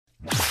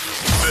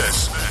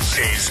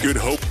is Good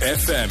Hope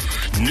FM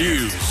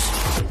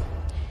News.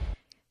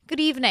 Good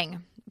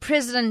evening.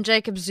 President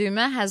Jacob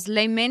Zuma has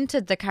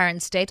lamented the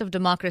current state of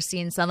democracy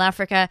in South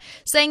Africa,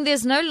 saying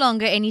there's no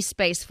longer any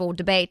space for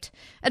debate.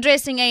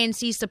 Addressing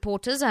ANC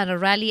supporters at a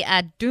rally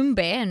at Dumbe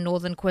in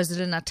northern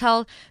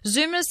KwaZulu-Natal,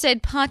 Zuma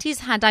said parties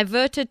had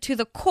diverted to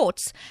the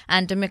courts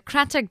and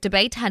democratic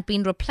debate had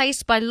been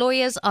replaced by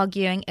lawyers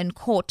arguing in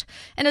court.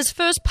 In his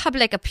first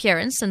public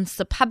appearance since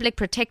the Public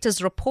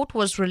Protector's report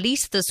was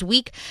released this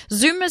week,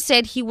 Zuma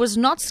said he was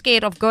not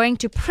scared of going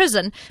to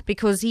prison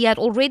because he had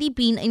already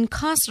been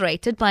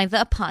incarcerated by the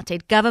apartheid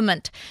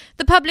government.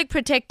 The Public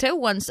Protector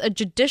wants a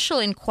judicial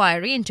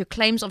inquiry into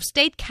claims of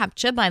state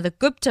capture by the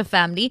Gupta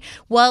family,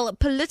 while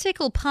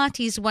political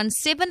parties want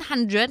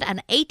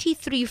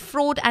 783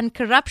 fraud and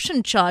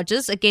corruption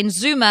charges against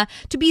Zuma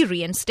to be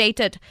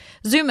reinstated.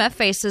 Zuma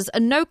faces a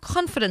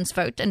no-confidence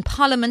vote in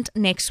Parliament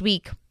next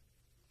week.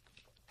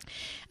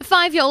 A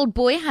 5-year-old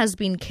boy has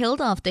been killed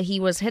after he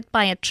was hit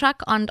by a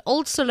truck on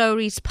Old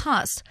Soloris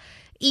Pass.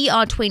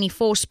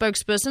 ER24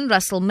 spokesperson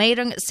Russell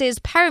Meyrung says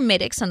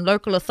paramedics and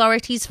local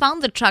authorities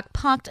found the truck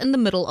parked in the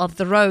middle of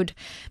the road.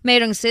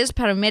 Meyrung says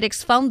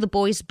paramedics found the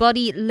boy's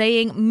body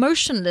laying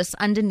motionless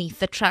underneath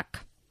the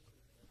truck.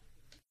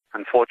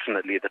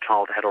 Unfortunately, the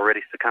child had already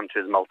succumbed to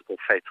his multiple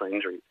fatal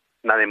injuries.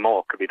 Nothing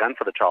more could be done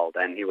for the child,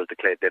 and he was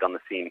declared dead on the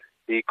scene.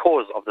 The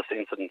cause of this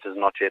incident is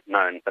not yet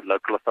known, but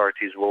local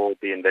authorities will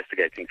be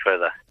investigating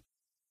further.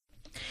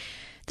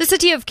 The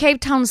City of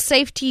Cape Town's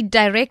Safety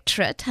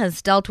Directorate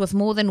has dealt with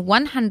more than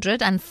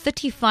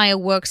 130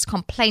 fireworks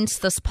complaints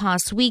this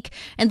past week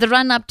in the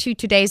run-up to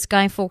today's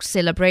Guy Fawkes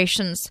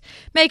celebrations.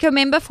 Mako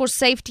member for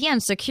Safety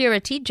and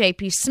Security,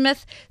 JP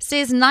Smith,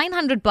 says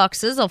 900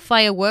 boxes of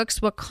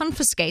fireworks were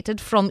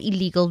confiscated from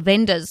illegal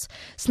vendors.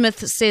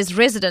 Smith says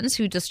residents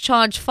who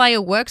discharge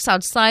fireworks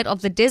outside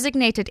of the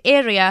designated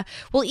area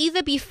will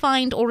either be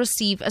fined or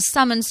receive a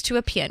summons to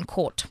appear in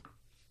court.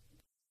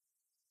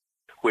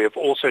 We have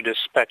also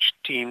dispatched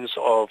teams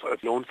of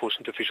law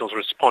enforcement officials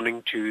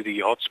responding to the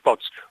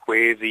hotspots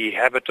where the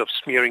habit of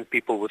smearing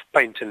people with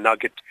paint and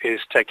nugget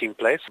is taking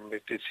place.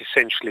 It is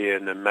essentially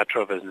a matter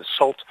of an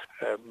assault,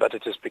 but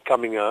it is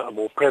becoming a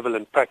more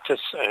prevalent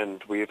practice,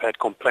 and we have had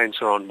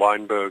complaints around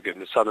Wynberg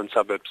and the southern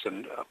suburbs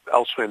and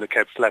elsewhere in the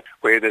Cape Flat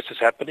where this is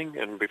happening,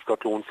 and we've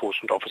got law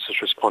enforcement officers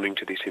responding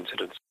to these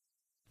incidents.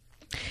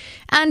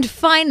 And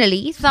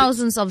finally,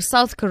 thousands of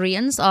South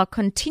Koreans are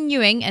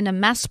continuing in a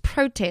mass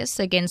protest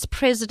against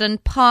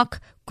President Park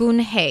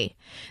Geun-hye.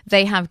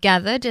 They have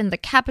gathered in the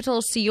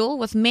capital, Seoul,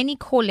 with many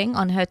calling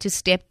on her to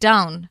step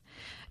down.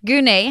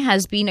 Geun-hye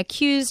has been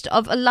accused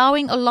of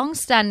allowing a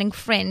long-standing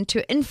friend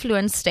to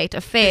influence state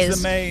affairs.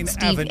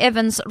 Steve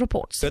Evans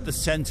reports. At the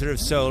centre of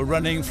Seoul,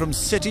 running from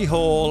City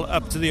Hall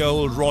up to the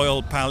old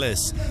Royal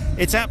Palace.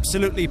 It's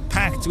absolutely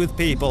packed with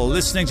people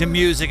listening to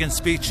music and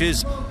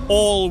speeches,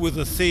 all with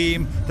the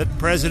theme that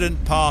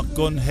President Park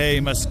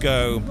Geun-hye must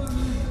go.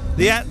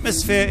 The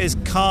atmosphere is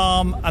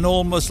calm and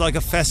almost like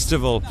a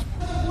festival.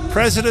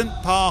 President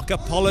Park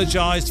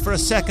apologised for a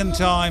second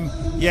time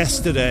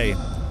yesterday.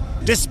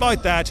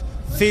 Despite that,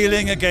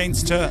 feeling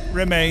against her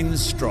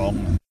remains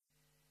strong.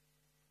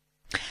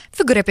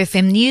 For Good Hope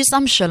FM News,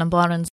 I'm Shirley Barnes.